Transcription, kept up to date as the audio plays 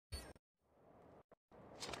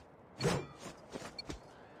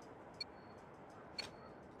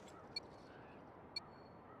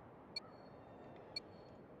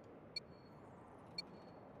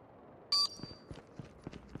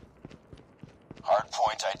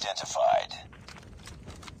Hardpoint identified.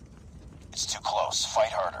 It's too close.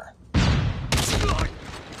 Fight harder.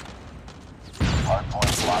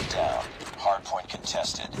 Hardpoint locked down. Hardpoint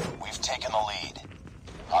contested. We've taken the lead.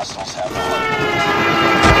 Hostiles have the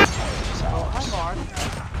hardpoint. Oh, hi, Mark.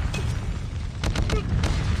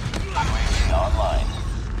 UAV online.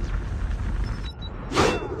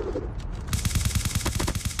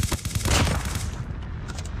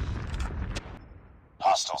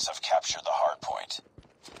 Hostiles have captured the hardpoint.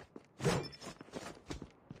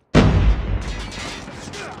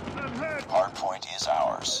 Hardpoint is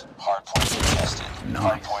ours. Hardpoint contested. Nice.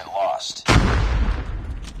 Hardpoint lost.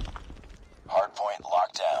 Hardpoint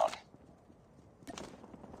locked down.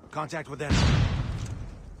 Contact with them.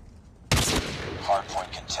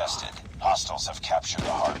 Hardpoint contested. Hostiles have captured the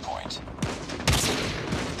hardpoint.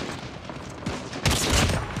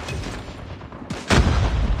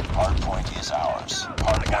 Hardpoint is ours.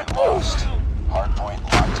 Hardpoint lost. Hardpoint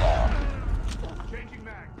locked down.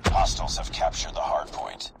 Hostiles have captured the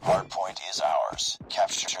hardpoint. Hardpoint is ours.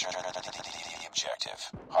 Capture the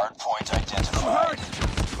objective. Hardpoint identified.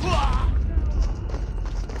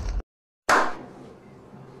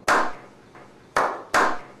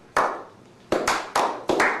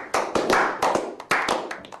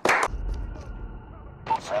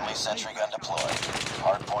 Friendly sentry gun deployed.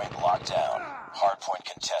 Hardpoint locked down. Hardpoint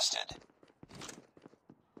contested.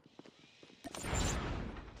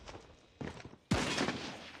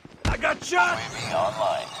 I got shot! UAV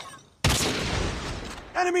online.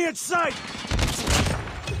 Enemy in sight!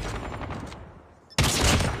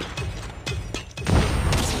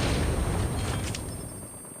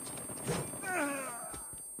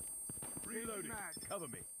 Reloading. Cover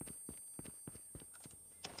me.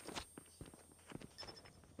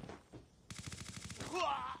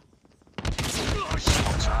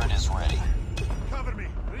 Shield turret is ready. Cover me.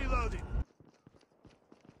 Reloading.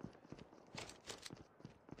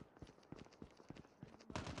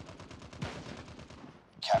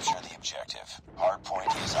 Capture the objective.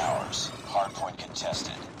 Hardpoint is ours. Hardpoint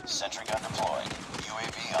contested. Sentry gun deployed.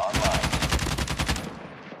 UAV online.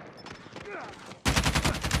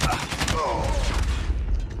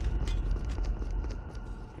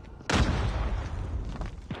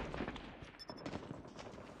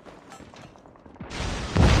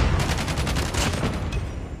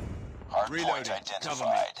 Hardpoint Reloading.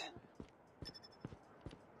 identified.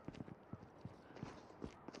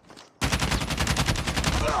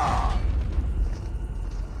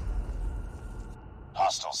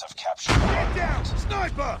 Hostiles have captured the Get down! hardpoint.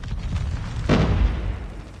 Sniper!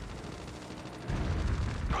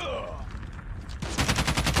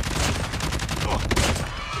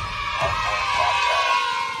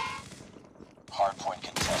 Hardpoint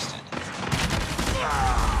contested.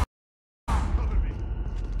 Cover me.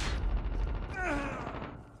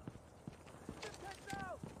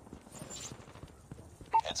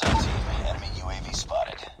 Heads up, team. Enemy UAV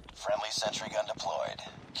spotted. Friendly sentry gun deployed.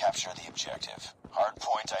 Capture the objective.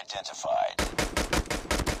 Hardpoint identified.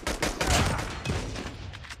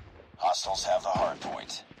 Hostiles have the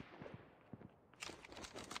hardpoint.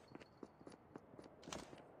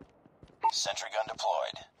 Sentry gun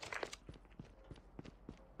deployed.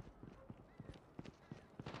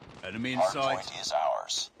 Enemy in sight. Hardpoint is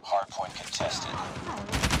ours. Hardpoint contested.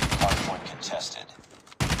 Hardpoint contested.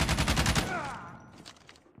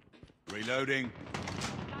 Reloading.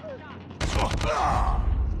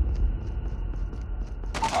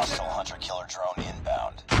 Hostile hunter-killer drone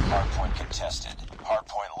inbound. Hardpoint contested.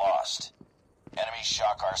 Hardpoint lost. Enemy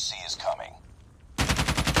shock RC is coming.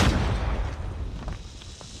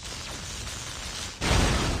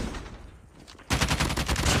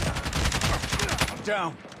 I'm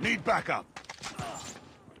down. Need backup.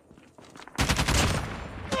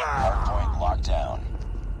 Hardpoint locked down.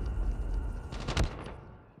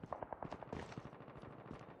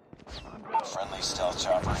 Friendly stealth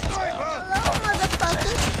chopper inbound.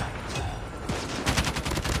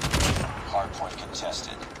 Hardpoint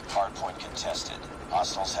contested. Hardpoint contested.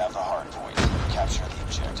 Hostiles have the hardpoint. Capture the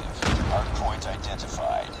objective. Hardpoint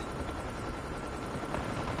identified.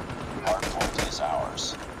 Hardpoint is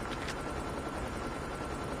ours.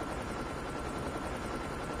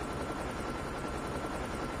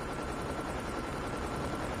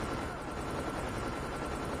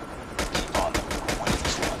 Keep on them. We're winning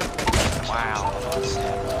this one. Wow. On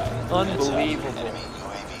standby. Unbelievable. Enemy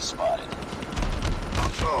UAV spotted.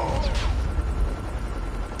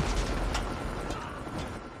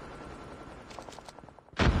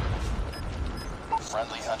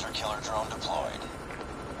 Friendly hunter-killer drone deployed.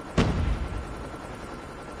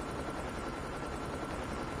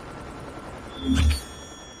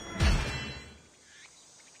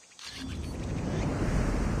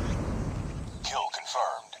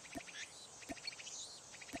 confirmed.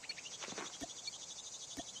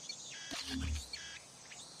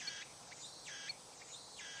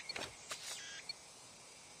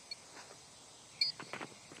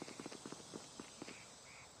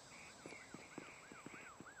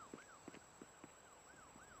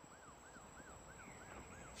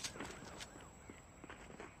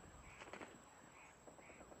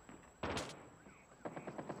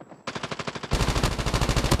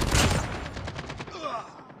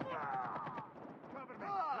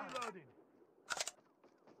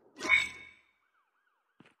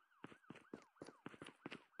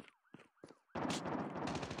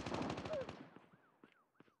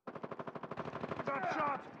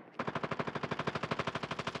 Shot!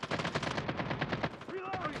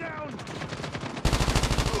 Reload down!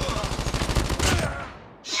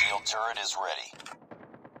 Shield turret is ready.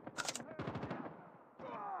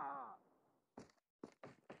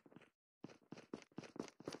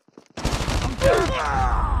 I'm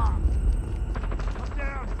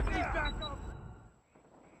down! Need backup!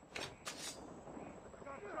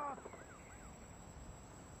 Got shot!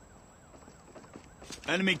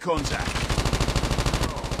 Enemy contact.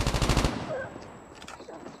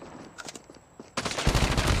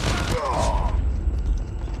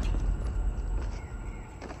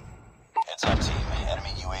 Heads up, team. Enemy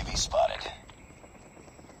UAV spotted.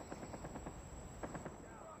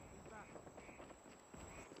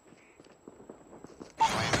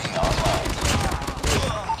 UAV online.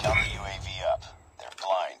 Counter UAV up. They're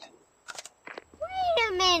blind. Wait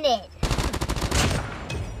a minute.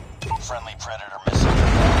 Friendly Predator missile.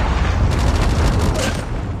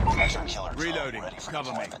 Hunter killer drone Reloading. ready for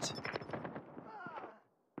Cover me. deployment.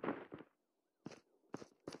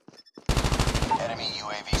 Enemy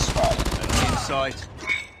UAV spotted. In sight.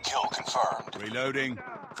 Kill confirmed. Reloading.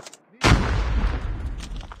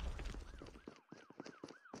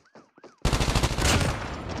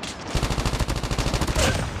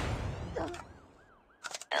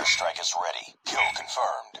 Airstrike is ready. Kill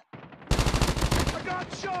confirmed. I got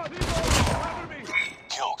shot! Cover me!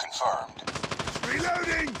 Kill confirmed.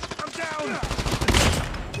 Reloading! I'm down!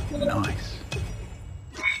 Nice.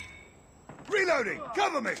 Reloading!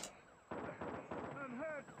 Cover me!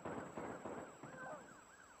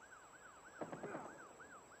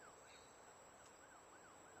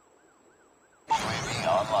 UAV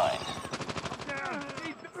online.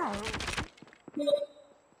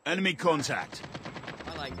 Enemy contact.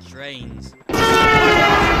 I like trains.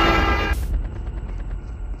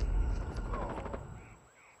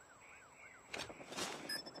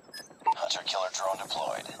 Hunter killer drone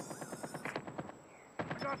deployed.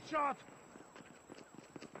 Got shot!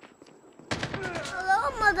 Hello,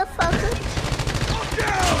 motherfucker.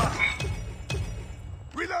 Down!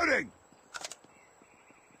 Reloading!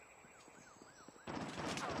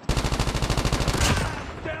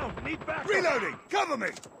 Down! Need back! Reloading! Cover me!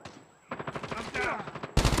 I'm down!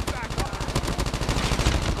 Back up!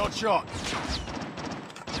 Got shot!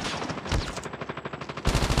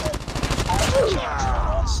 Hunter killer drone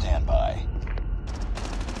on standby.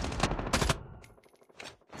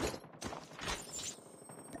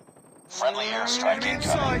 Friendly airstrike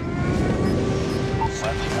incoming.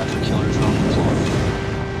 Friendly hunter killer drone deployed.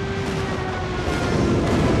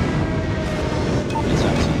 It's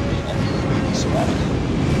up to you. Enemy UAV spotted.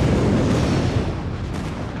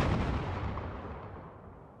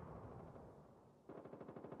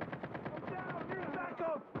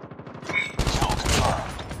 Kill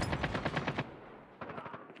confirmed.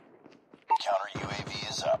 Counter UAV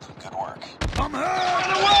is up. Good work. I'm hurt!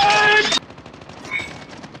 Run away!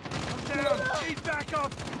 I'm down! Need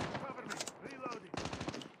backup! Cover me. Reloading.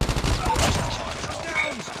 Hunter killer drone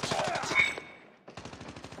ready for deployment.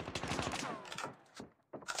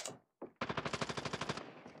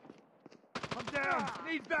 I'm down!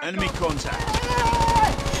 Need backup! Enemy contact.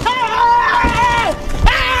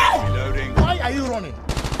 Reloading. Why are you running?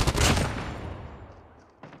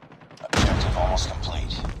 Objective almost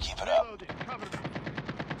complete. Keep it up. Reloading. Cover me.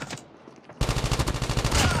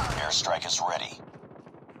 Airstrike is ready.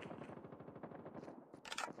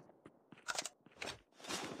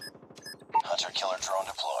 Hunter killer drone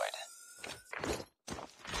deployed.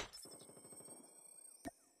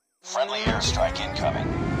 Friendly airstrike incoming.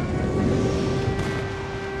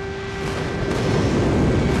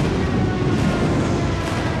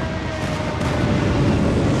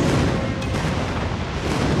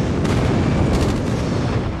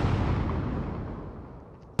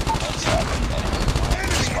 Heads up. Enemy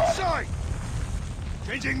UAV spotted. Sight!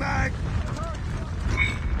 Changing mag!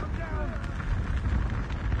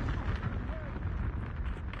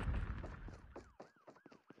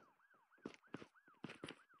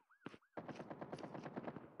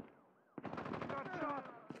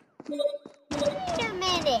 Wait a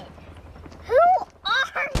minute. Who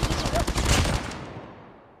are you?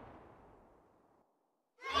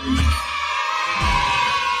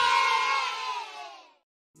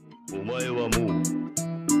 お前はもう